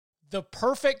The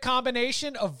perfect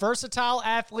combination of versatile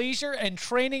athleisure and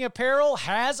training apparel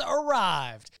has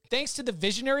arrived. Thanks to the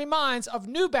visionary minds of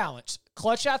New Balance,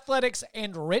 Clutch Athletics,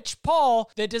 and Rich Paul,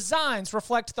 the designs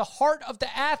reflect the heart of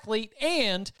the athlete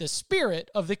and the spirit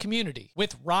of the community.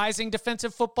 With rising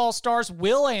defensive football stars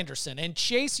Will Anderson and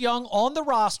Chase Young on the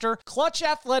roster, Clutch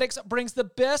Athletics brings the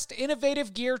best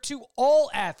innovative gear to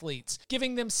all athletes,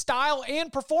 giving them style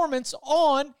and performance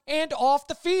on and off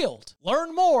the field.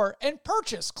 Learn more and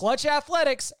purchase Clutch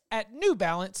Athletics at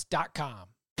newbalance.com.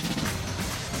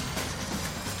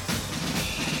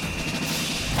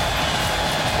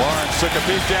 Lawrence took a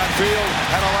beat downfield,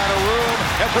 had a lot of room,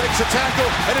 and breaks a tackle,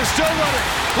 and is still running.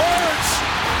 Lawrence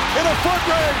in a foot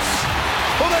race.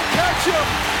 Will they catch him?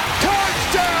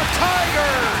 Touchdown,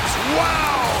 Tigers!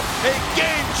 Wow! A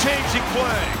game-changing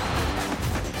play.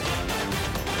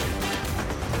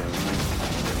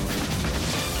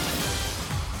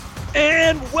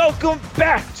 And welcome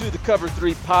back to the Cover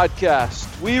 3 podcast.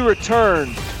 We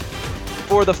return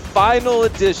for the final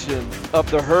edition of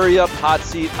the Hurry Up Hot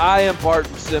Seat. I am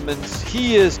Barton Simmons.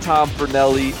 He is Tom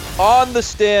Fernelli. On the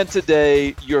stand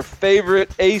today, your favorite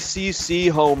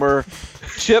ACC homer,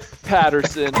 Chip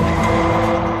Patterson.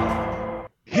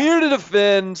 Here to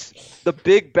defend the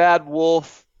big bad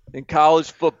wolf in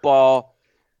college football,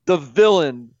 the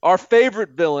villain, our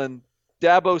favorite villain,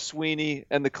 Dabo Swinney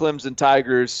and the Clemson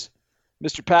Tigers.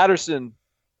 Mr. Patterson,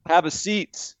 have a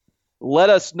seat. Let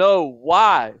us know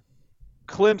why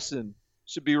Clemson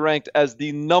should be ranked as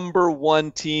the number one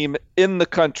team in the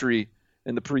country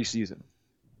in the preseason.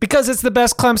 Because it's the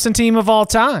best Clemson team of all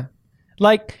time.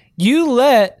 Like, you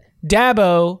let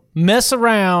Dabo mess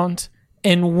around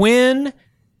and win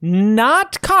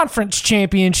not conference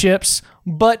championships,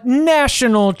 but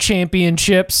national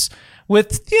championships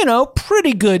with,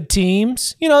 pretty good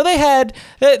teams.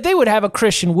 They would have a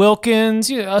Christian Wilkins,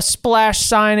 a splash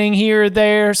signing here or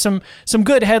there, some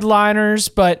good headliners,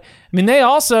 but they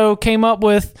also came up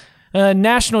with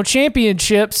national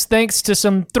championships thanks to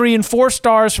some 3 and 4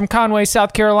 stars from Conway,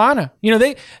 South Carolina.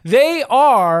 They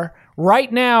are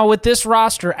right now with this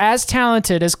roster as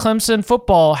talented as Clemson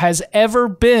football has ever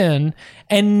been,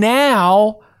 and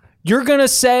now you're going to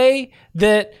say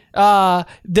that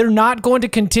they're not going to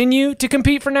continue to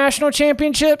compete for national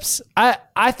championships?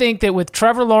 I think that with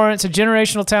Trevor Lawrence, a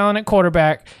generational talent at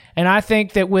quarterback, and I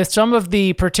think that with some of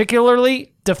the particularly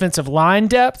defensive line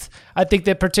depth, I think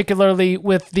that particularly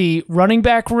with the running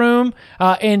back room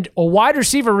and a wide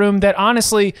receiver room, that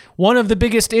honestly, one of the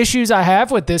biggest issues I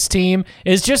have with this team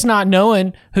is just not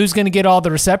knowing who's going to get all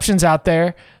the receptions out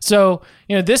there. So,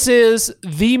 this is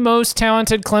the most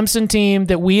talented Clemson team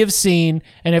that we have seen,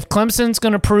 and if Clemson's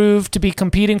going to prove to be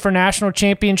competing for national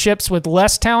championships with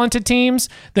less talented teams,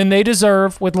 then they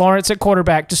deserve, with Lawrence at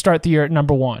quarterback, to start the year at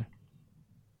number 1.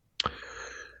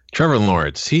 Trevor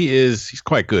Lawrence, he's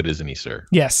quite good, isn't he, sir?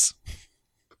 Yes.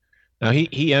 Now,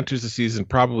 he enters the season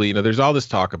probably, there's all this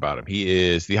talk about him. He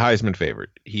is the Heisman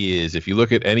favorite. He is, if you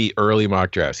look at any early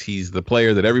mock drafts, he's the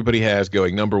player that everybody has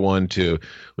going number 1 to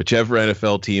whichever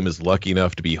NFL team is lucky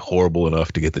enough to be horrible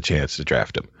enough to get the chance to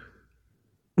draft him.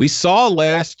 We saw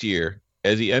last year,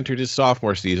 as he entered his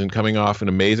sophomore season, coming off an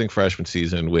amazing freshman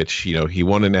season in which, he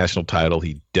won a national title.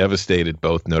 He devastated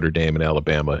both Notre Dame and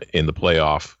Alabama in the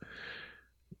playoff.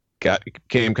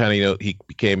 Became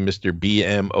Mr.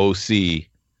 BMOC.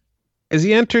 As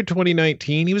he entered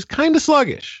 2019, he was kind of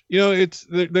sluggish.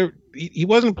 He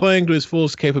wasn't playing to his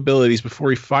fullest capabilities before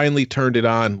he finally turned it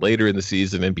on later in the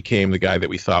season and became the guy that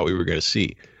we thought we were going to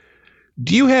see.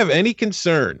 Do you have any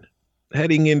concern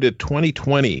heading into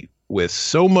 2020 with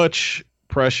so much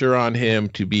pressure on him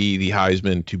to be the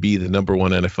Heisman, to be the number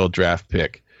 1 NFL draft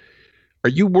pick? Are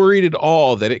you worried at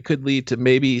all that it could lead to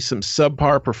maybe some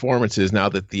subpar performances now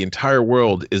that the entire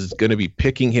world is going to be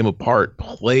picking him apart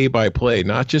play by play,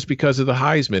 not just because of the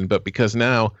Heisman, but because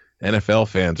now NFL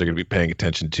fans are going to be paying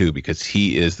attention too, because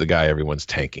he is the guy everyone's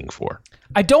tanking for?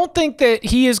 I don't think that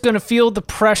he is going to feel the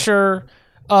pressure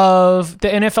of the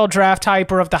NFL draft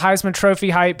hype or of the Heisman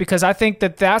Trophy hype, because I think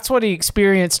that that's what he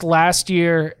experienced last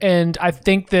year, and I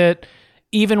think that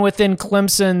even within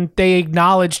Clemson, they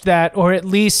acknowledged that, or at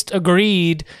least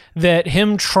agreed that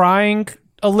him trying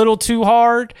a little too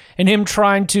hard and him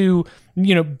trying to,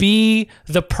 be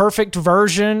the perfect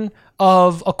version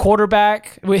of a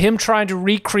quarterback, with him trying to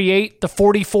recreate the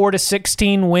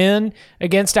 44-16 win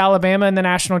against Alabama in the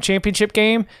national championship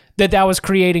game, that was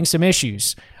creating some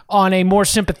issues. On a more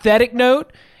sympathetic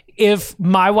note, if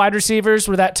my wide receivers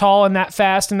were that tall and that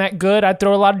fast and that good, I'd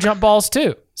throw a lot of jump balls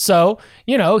too. So,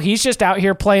 he's just out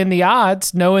here playing the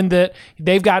odds, knowing that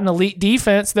they've got an elite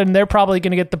defense, then they're probably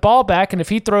going to get the ball back. And if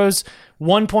he throws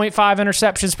 1.5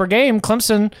 interceptions per game,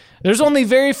 Clemson, there's only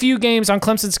very few games on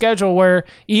Clemson's schedule where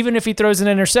even if he throws an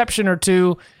interception or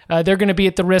two, they're going to be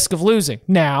at the risk of losing.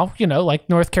 Now, like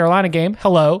North Carolina game,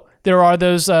 there are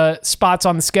those spots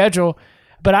on the schedule.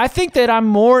 But I think that I'm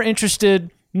more interested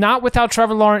not with how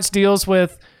Trevor Lawrence deals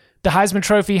with the Heisman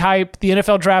Trophy hype, the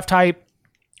NFL draft hype,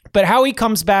 but how he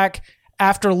comes back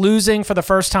after losing for the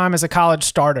first time as a college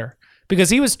starter. Because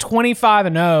he was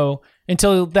 25-0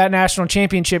 until that national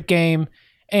championship game.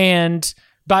 And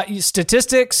by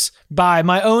statistics, by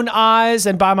my own eyes,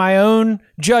 and by my own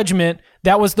judgment,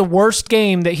 that was the worst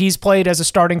game that he's played as a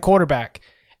starting quarterback.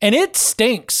 And it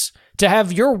stinks to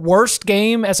have your worst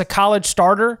game as a college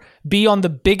starter be on the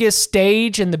biggest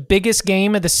stage and the biggest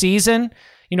game of the season.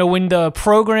 When the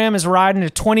program is riding a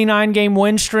 29-game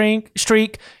win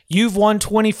streak, you've won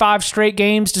 25 straight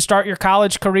games to start your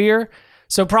college career.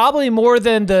 So probably more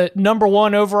than the number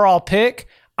one overall pick,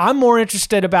 I'm more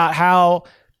interested about how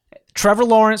Trevor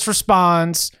Lawrence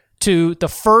responds to the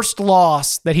first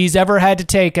loss that he's ever had to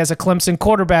take as a Clemson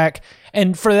quarterback.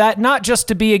 And for that, not just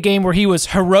to be a game where he was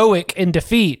heroic in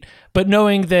defeat, but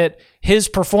knowing that his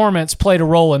performance played a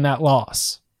role in that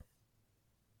loss.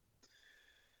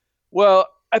 Well,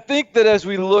 I think that as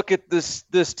we look at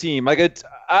this team, I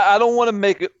don't want to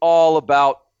make it all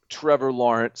about Trevor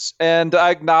Lawrence, and I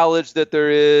acknowledge that there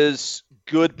is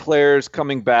good players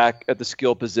coming back at the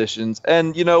skill positions,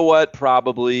 and you know what?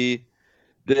 Probably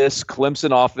this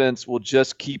Clemson offense will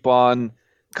just keep on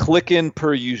clicking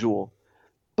per usual.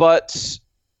 But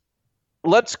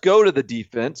let's go to the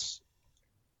defense.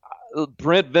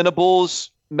 Brent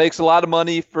Venables makes a lot of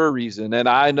money for a reason, and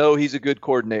I know he's a good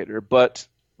coordinator, but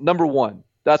number one,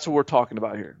 that's what we're talking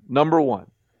about here. Number one.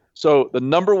 So the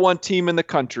number one team in the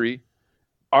country,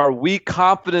 are we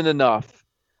confident enough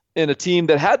in a team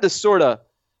that had to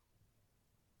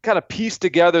kind of piece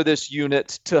together this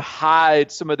unit to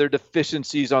hide some of their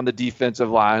deficiencies on the defensive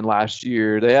line last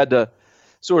year? They had to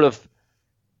sort of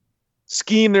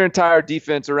scheme their entire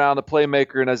defense around the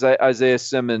playmaker and Isaiah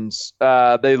Simmons.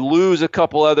 They lose a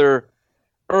couple other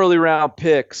early round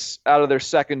picks out of their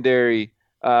secondary.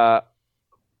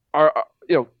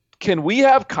 Can we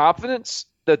have confidence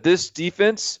that this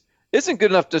defense isn't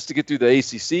good enough just to get through the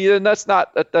ACC? And that's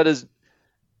not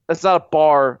a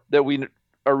bar that we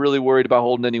are really worried about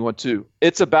holding anyone to.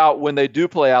 It's about when they do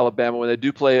play Alabama, when they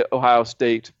do play Ohio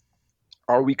State.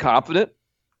 Are we confident,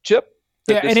 Chip,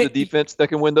 that this is the defense that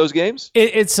can win those games?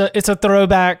 It's a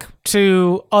throwback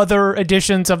to other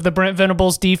editions of the Brent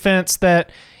Venables defense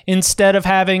that instead of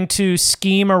having to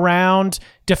scheme around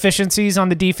deficiencies on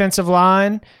the defensive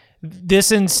line,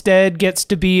 this instead gets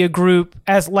to be a group,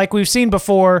 as like we've seen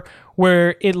before,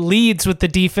 where it leads with the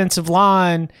defensive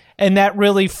line, and that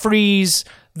really frees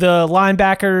the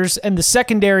linebackers and the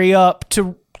secondary up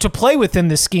to play within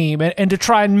the scheme and to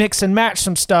try and mix and match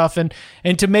some stuff and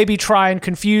to maybe try and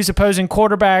confuse opposing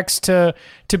quarterbacks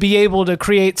to be able to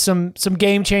create some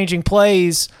game-changing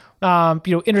plays,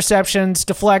 interceptions,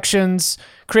 deflections,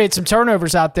 create some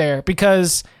turnovers out there.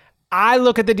 Because I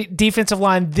look at the defensive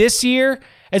line this year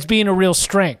as being a real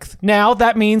strength. Now,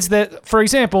 that means that, for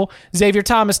example, Xavier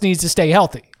Thomas needs to stay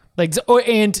healthy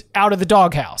and out of the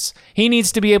doghouse. He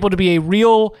needs to be able to be a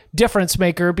real difference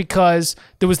maker because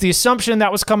there was the assumption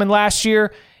that was coming last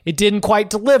year. It didn't quite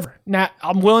deliver. Now,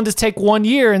 I'm willing to take 1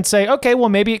 year and say, okay, well,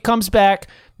 maybe it comes back.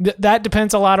 That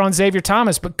depends a lot on Xavier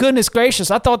Thomas. But goodness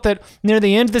gracious, I thought that near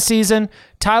the end of the season,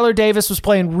 Tyler Davis was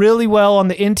playing really well on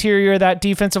the interior of that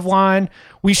defensive line.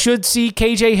 We should see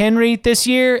KJ Henry this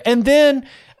year. And then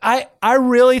I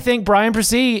really think Brian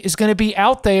Brzee is going to be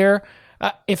out there.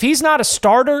 If he's not a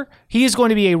starter, he is going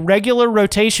to be a regular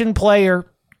rotation player.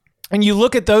 And you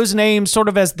look at those names sort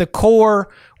of as the core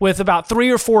with about 3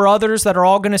 or 4 others that are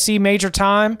all going to see major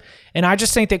time. And I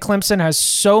just think that Clemson has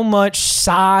so much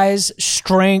size,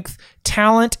 strength,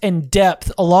 talent, and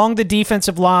depth along the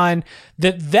defensive line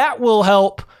that will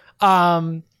help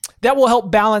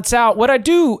balance out. What I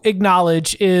do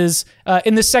acknowledge is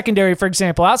in the secondary, for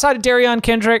example, outside of Darion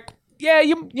Kendrick, yeah,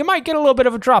 you might get a little bit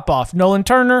of a drop-off. Nolan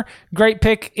Turner, great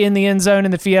pick in the end zone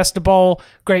in the Fiesta Bowl.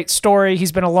 Great story.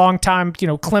 He's been a long-time,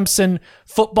 Clemson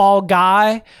football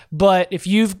guy. But if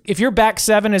your back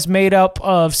seven is made up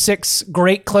of 6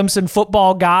 great Clemson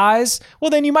football guys, well,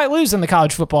 then you might lose in the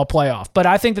college football playoff. But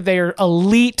I think that they are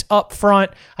elite up front.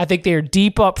 I think they are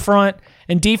deep up front.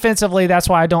 And defensively, that's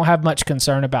why I don't have much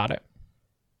concern about it.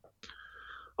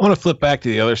 I want to flip back to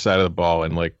the other side of the ball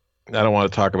and I don't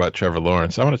want to talk about Trevor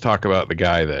Lawrence. I want to talk about the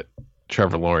guy that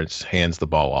Trevor Lawrence hands the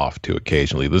ball off to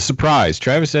occasionally. The surprise,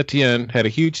 Travis Etienne had a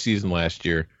huge season last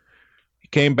year. He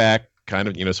came back, kind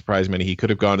of, surprised many. He could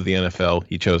have gone to the NFL.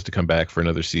 He chose to come back for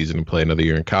another season and play another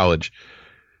year in college.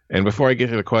 And before I get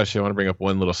to the question, I want to bring up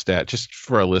one little stat just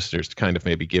for our listeners to kind of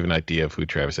maybe give an idea of who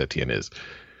Travis Etienne is.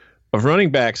 Of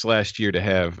running backs last year to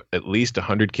have at least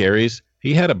 100 carries,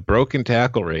 he had a broken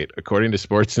tackle rate, according to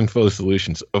Sports Info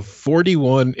Solutions, of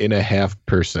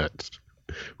 41.5%,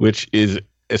 which is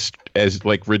as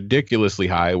like ridiculously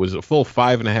high. It was a full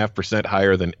 5.5%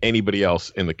 higher than anybody else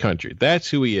in the country. That's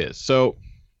who he is. So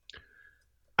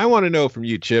I want to know from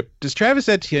you, Chip, does Travis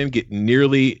Etienne get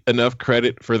nearly enough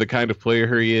credit for the kind of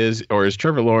player he is, or is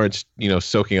Trevor Lawrence,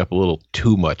 soaking up a little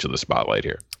too much of the spotlight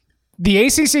here? The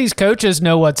ACC's coaches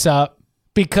know what's up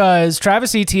because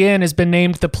Travis Etienne has been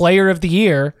named the player of the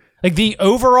year, like the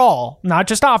overall, not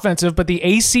just offensive, but the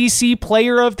ACC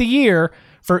player of the year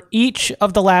for each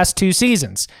of the last 2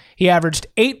 seasons. He averaged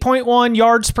 8.1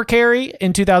 yards per carry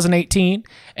in 2018,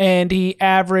 and he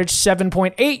averaged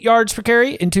 7.8 yards per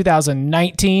carry in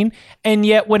 2019. And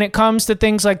yet when it comes to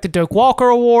things like the Doak Walker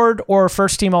Award or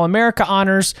First Team All-America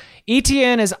honors,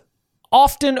 Etienne is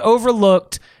often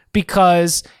overlooked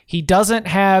because he doesn't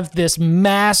have this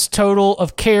mass total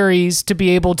of carries to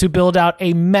be able to build out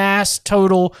a mass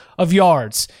total of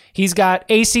yards. He's got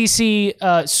ACC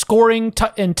scoring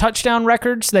and touchdown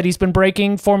records that he's been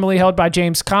breaking, formerly held by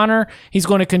James Conner. He's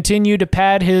going to continue to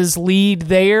pad his lead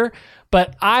there.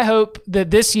 But I hope that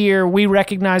this year we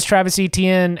recognize Travis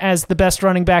Etienne as the best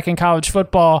running back in college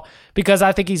football, because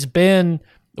I think he's been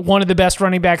one of the best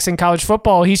running backs in college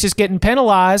football. He's just getting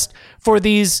penalized for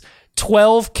these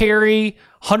 12 carry,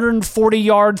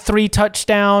 140-yard,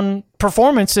 3-touchdown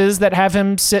performances that have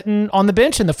him sitting on the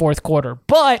bench in the fourth quarter.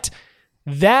 But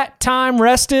that time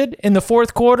rested in the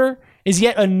fourth quarter is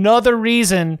yet another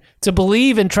reason to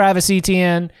believe in Travis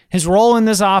Etienne, his role in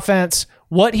this offense,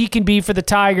 what he can be for the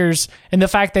Tigers, and the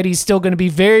fact that he's still going to be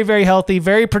very, very healthy,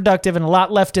 very productive, and a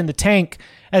lot left in the tank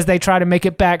as they try to make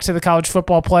it back to the college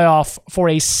football playoff for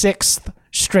a 6th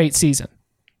straight season.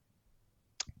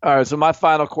 All right, so my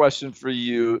final question for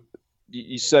you,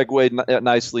 you segued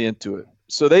nicely into it.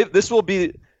 So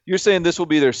you're saying this will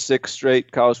be their 6th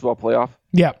straight college football playoff?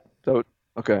 Yeah. So,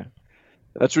 okay.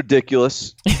 That's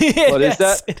ridiculous. But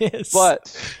it is.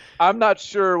 But I'm not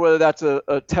sure whether that's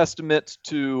a testament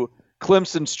to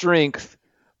Clemson's strength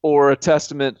or a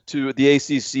testament to the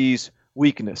ACC's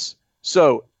weakness.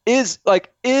 So is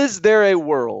there a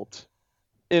world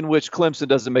in which Clemson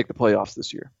doesn't make the playoffs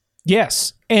this year?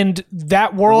 Yes, and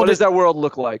that world. What does that world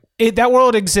look like? That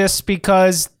world exists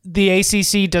because the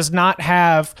ACC does not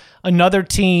have another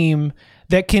team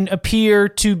that can appear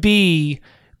to be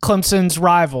Clemson's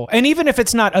rival. And even if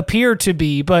it's not appear to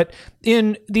be, but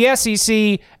in the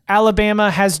SEC, Alabama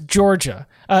has Georgia,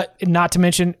 not to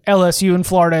mention LSU and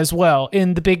Florida as well.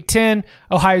 In the Big Ten,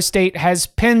 Ohio State has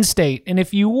Penn State. And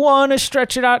if you want to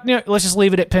stretch it out, let's just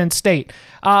leave it at Penn State.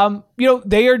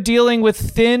 They are dealing with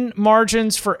thin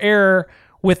margins for error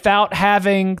without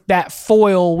having that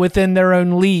foil within their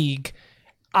own league.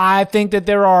 I think that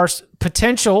there are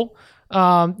potential,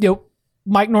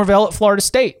 Mike Norvell at Florida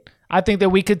State. I think that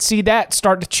we could see that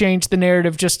start to change the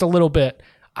narrative just a little bit.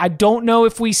 I don't know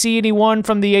if we see anyone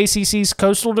from the ACC's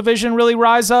Coastal Division really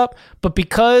rise up, but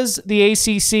because the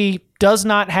ACC does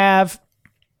not have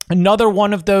another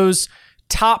one of those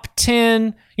top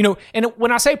 10, and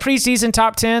when I say preseason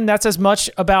top 10, that's as much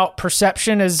about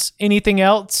perception as anything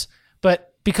else.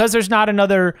 But because there's not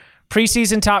another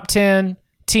preseason top 10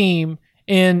 team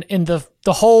in the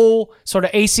whole sort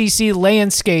of ACC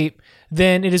landscape,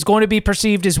 then it is going to be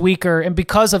perceived as weaker. And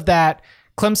because of that,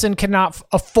 Clemson cannot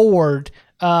afford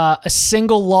a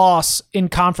single loss in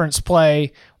conference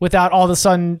play without all of a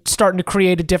sudden starting to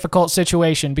create a difficult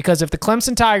situation. Because if the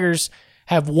Clemson Tigers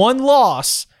have one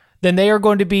loss, then they are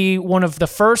going to be one of the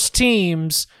first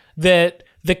teams that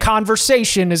the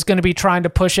conversation is going to be trying to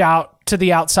push out to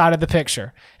the outside of the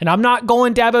picture. And I'm not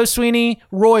going Dabo Swinney,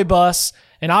 Roy bus,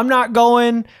 and I'm not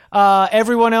going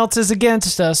everyone else is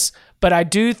against us, but I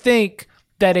do think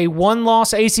that a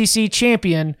one-loss ACC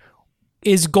champion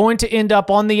is going to end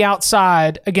up on the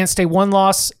outside against a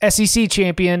one-loss SEC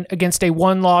champion, against a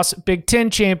one-loss Big Ten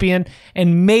champion,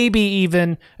 and maybe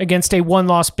even against a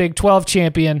one-loss Big 12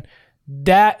 champion.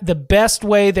 That the best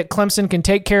way that Clemson can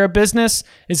take care of business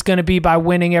is going to be by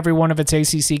winning every one of its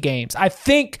ACC games. I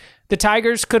think the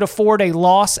Tigers could afford a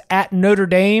loss at Notre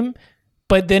Dame,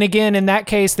 but then again, in that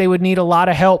case, they would need a lot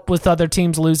of help with other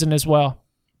teams losing as well.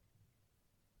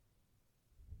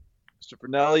 Mr.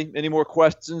 Pernelli, any more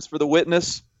questions for the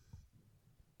witness?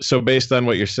 So based on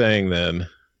what you're saying then,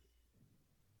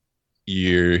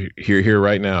 you're here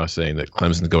right now saying that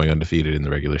Clemson's going undefeated in the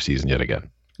regular season yet again.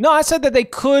 No, I said that they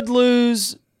could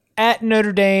lose at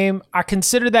Notre Dame. I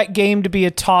consider that game to be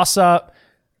a toss-up.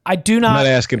 I'm not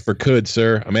asking for could,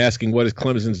 sir. I'm asking what is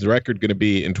Clemson's record going to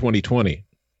be in 2020?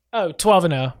 Oh,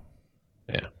 12-0.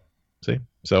 Yeah. See?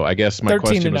 So I guess my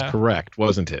question was correct,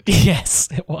 wasn't it? Yes,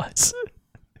 it was.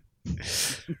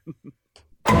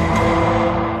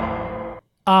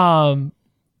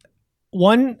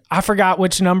 One, I forgot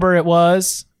which number it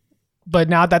was, but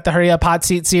now that the Hurry Up Hot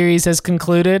Seat series has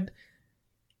concluded,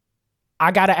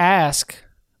 I got to ask,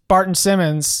 Barton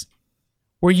Simmons,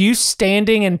 were you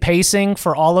standing and pacing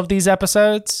for all of these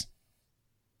episodes?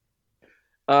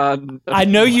 I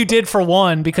know you did for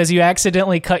one because you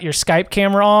accidentally cut your Skype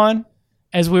camera on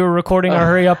as we were recording our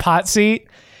Hurry Up Hot Seat,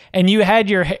 and you had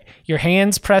your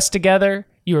hands pressed together.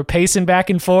 You were pacing back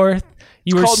and forth.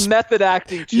 It's called method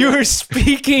acting. Chip. You were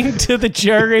speaking to the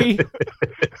jury.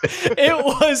 It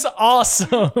was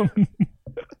awesome.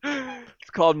 It's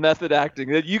called method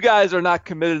acting. You guys are not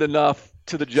committed enough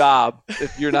to the job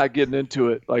if you're not getting into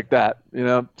it like that, you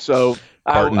know? So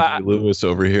Barton Lewis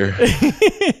over here.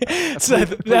 So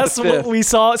that's what we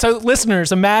saw. So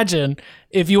listeners, imagine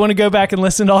if you want to go back and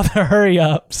listen to all the hurry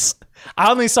ups. I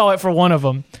only saw it for one of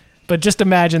them, but just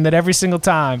imagine that every single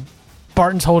time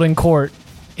Barton's holding court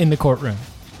in the courtroom.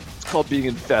 It's called being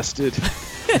infested.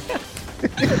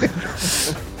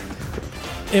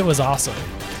 It was awesome.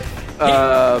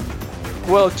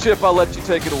 Well, Chip, I'll let you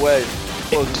take it away.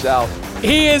 Close us out.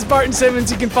 He is Barton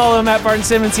Simmons. You can follow him at Barton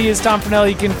Simmons. He is Tom Pernell.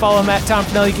 You can follow him at Tom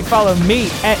Pernell. You can follow me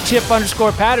at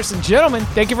Chip_Patterson. Gentlemen,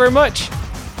 thank you very much.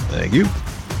 Thank you.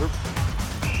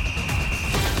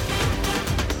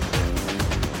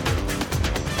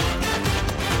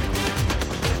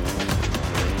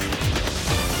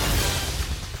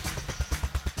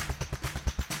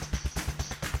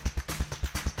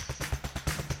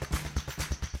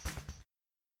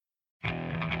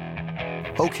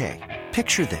 Okay,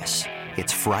 picture this.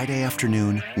 It's Friday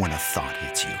afternoon when a thought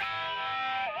hits you.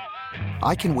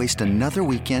 I can waste another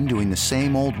weekend doing the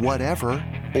same old whatever,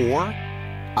 or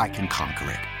I can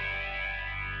conquer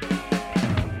it.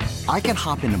 I can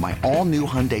hop into my all-new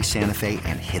Hyundai Santa Fe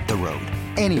and hit the road.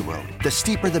 Any road. The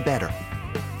steeper, the better.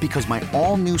 Because my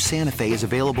all-new Santa Fe is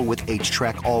available with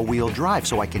H-Track all-wheel drive,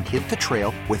 so I can hit the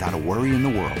trail without a worry in the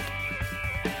world.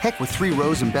 Heck, with 3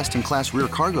 rows and best-in-class rear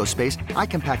cargo space, I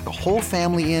can pack the whole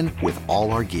family in with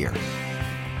all our gear.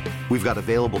 We've got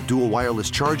available dual wireless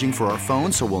charging for our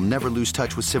phones, so we'll never lose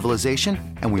touch with civilization,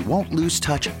 and we won't lose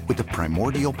touch with the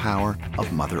primordial power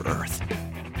of Mother Earth.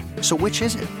 So which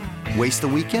is it? Waste the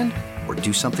weekend or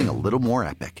do something a little more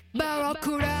epic?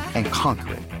 And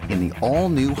conquer it in the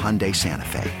all-new Hyundai Santa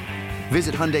Fe.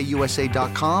 Visit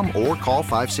HyundaiUSA.com or call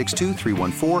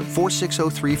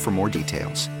 562-314-4603 for more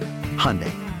details.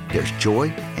 Hyundai, there's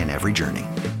joy in every journey.